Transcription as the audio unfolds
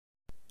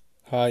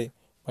Hi,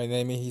 my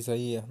name is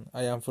Isaiah.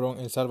 I am from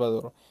El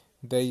Salvador.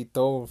 They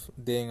told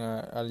them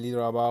a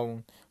little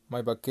about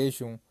my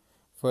vacation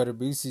for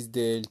visit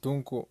the El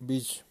Tunco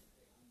beach.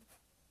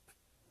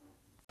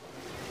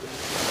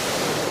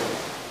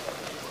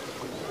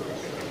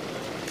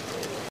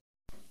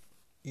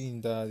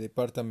 In the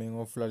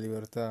department of La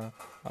Libertad,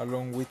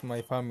 along with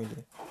my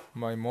family,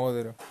 my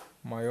mother,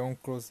 my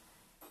uncles,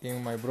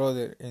 and my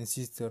brother and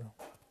sister.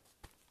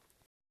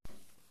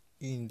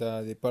 In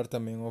the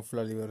department of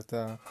La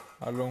Libertad,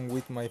 along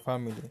with my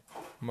family,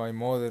 my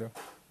mother,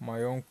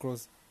 my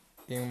uncles,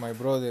 and my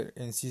brother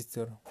and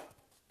sister.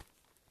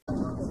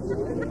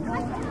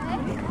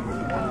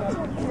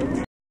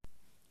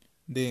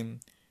 Then,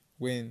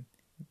 when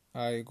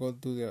I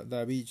got to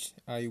the beach,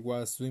 I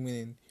was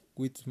swimming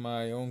with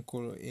my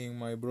uncle and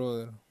my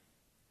brother.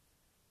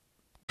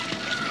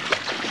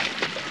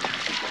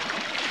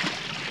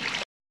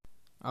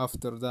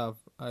 After that,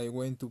 I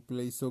went to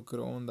play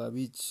soccer on the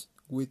beach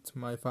with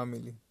my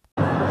family.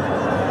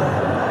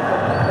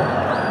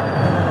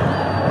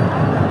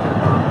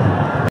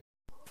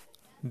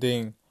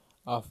 Then,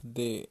 after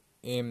the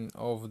end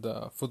of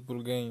the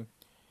football game,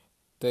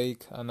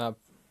 take a nap.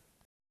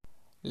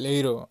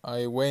 Later,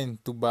 I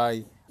went to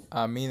buy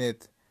a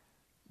minute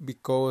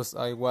because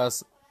I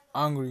was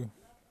hungry.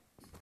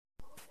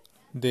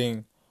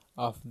 Then,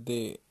 after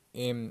the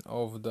end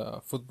of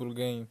the football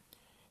game,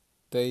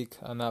 take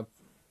a nap.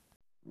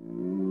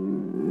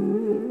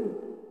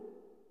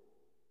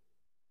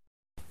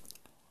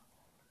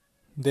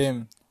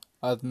 Then,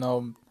 at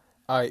night,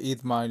 I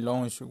eat my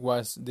lunch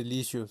was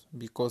delicious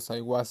because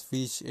I was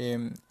fish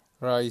and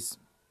rice.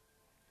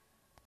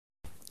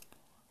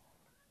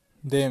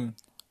 Then,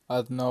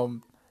 at night,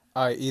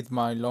 I eat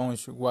my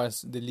lunch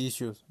was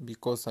delicious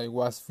because I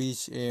was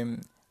fish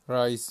and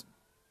rice.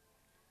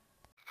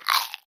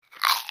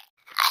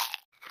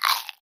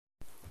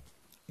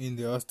 In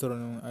the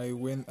afternoon, I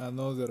went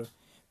another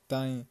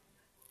time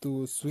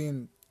to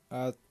swim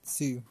at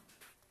sea.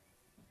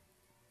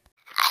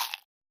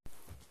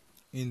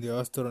 In the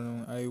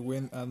afternoon, I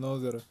went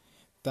another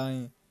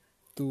time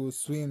to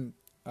swim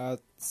at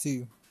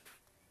sea.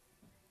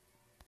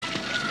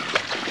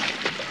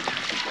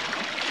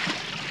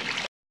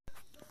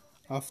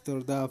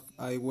 After that,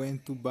 I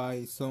went to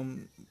buy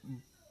some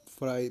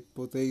fried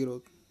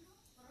potatoes.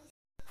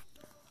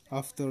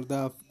 After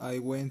that, I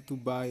went to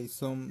buy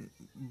some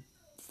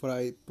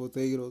fried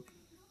potatoes.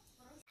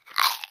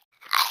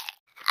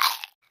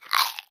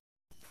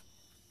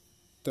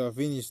 To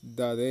finish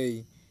the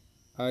day,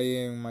 I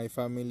and my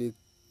family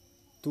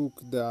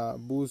took the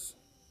bus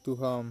to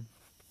home.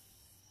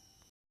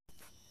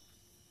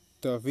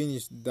 To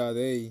finish the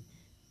day,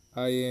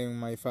 I and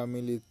my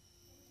family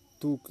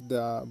took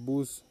the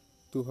bus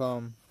to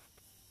home.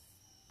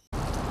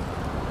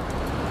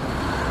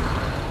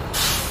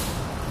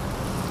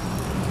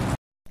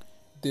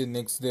 The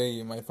next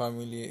day, my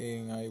family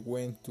and I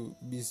went to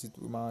visit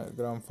my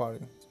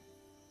grandfather.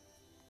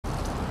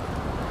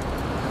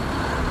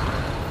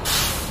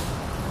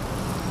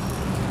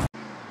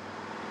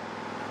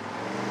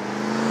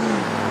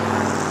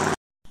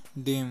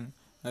 Then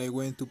I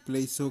went to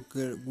play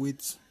soccer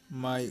with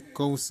my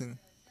cousin.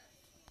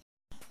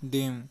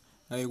 Then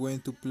I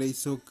went to play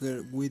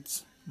soccer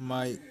with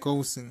my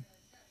cousin.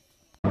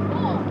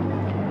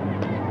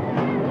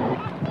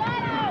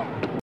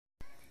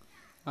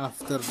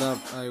 After that,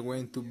 I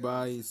went to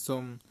buy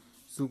some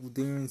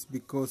souvenirs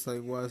because I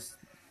was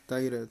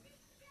tired.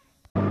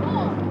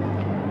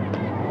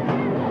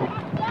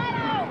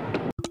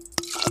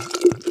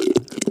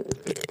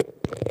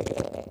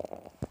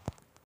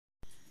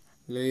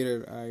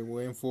 Later, I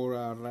went for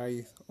a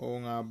ride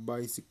on a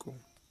bicycle.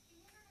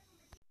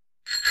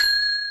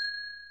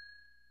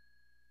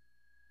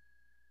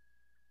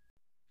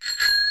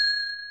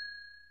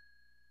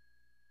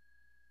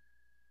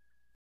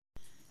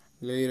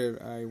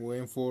 Later, I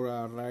went for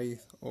a ride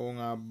on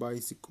a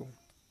bicycle.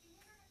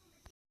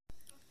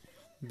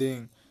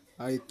 Then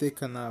I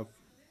take a nap.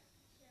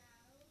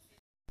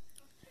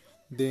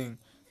 Then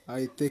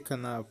I take a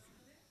nap.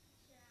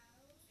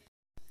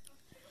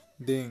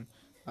 Then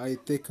I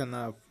take a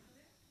nap.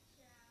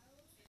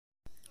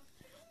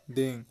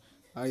 Then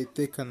I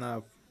take a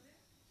nap.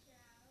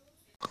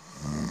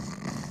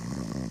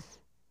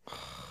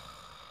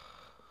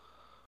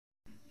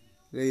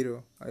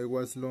 Later, I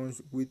was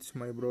lunch with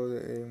my brother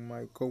and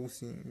my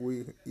cousin.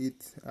 We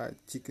eat a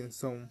chicken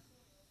some.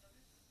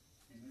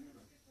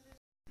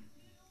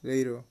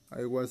 Later,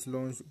 I was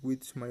lunch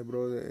with my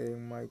brother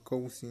and my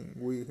cousin.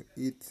 We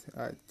eat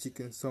a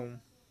chicken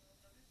some.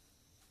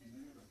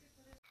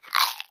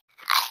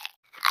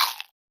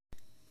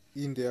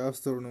 In the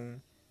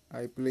afternoon,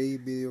 I play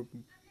video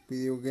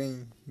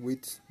game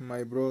with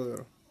my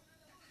brother.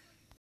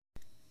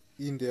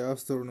 In the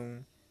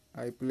afternoon,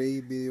 I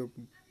play video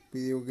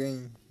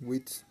game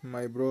with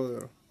my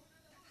brother.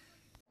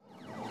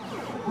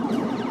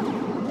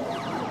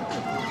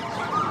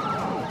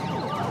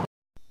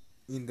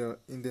 In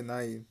the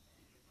night,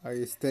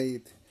 I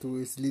stayed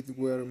to sleep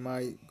with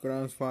my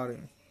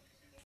grandfather.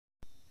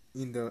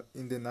 In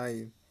the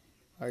night,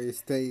 I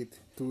stayed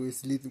to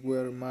sleep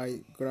with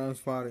my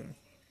grandfather.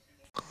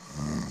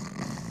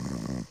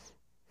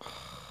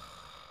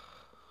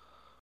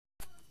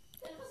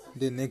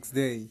 The next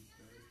day,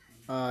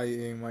 I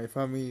and my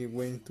family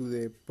went to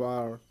the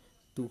park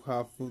to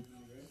have food.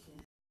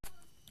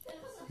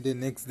 The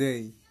next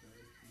day,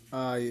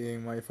 I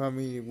and my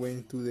family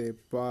went to the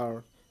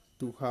park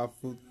to have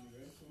food.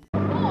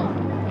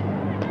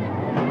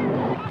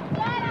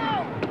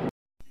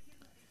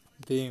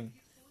 Then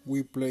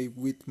we played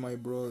with my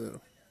brother.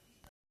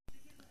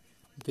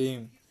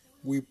 Then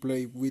we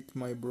played with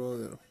my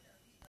brother.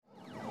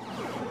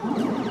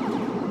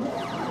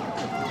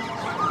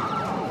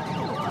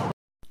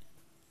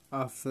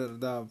 After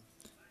that,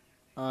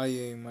 I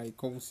and my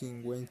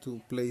cousin went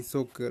to play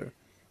soccer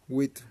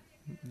with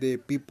the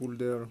people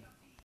there.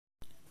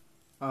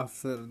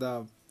 After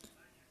that,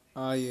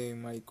 I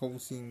and my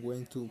cousin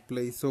went to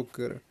play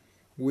soccer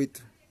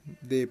with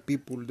the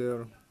people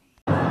there.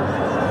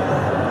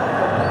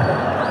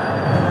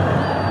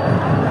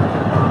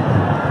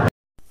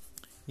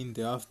 In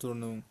the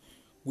afternoon,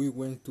 we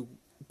went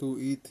to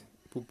eat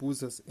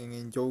pupusas and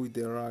enjoy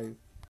the ride.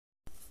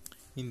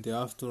 In the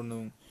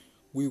afternoon,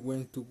 we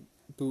went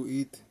to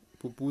eat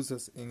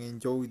pupusas and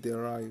enjoy the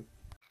ride.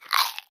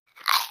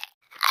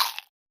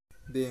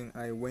 Then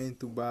I went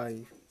to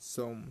buy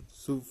some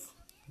soft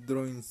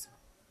drinks.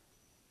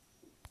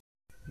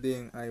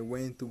 Then I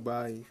went to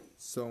buy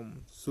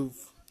some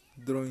soft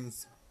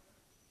drinks.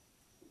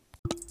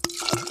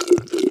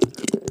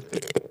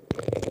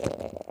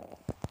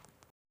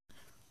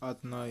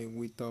 At night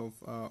we thought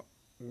a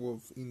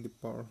wolf in the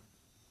park.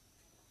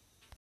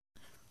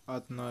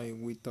 At night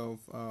we thought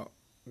a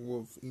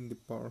wolf in the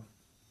park.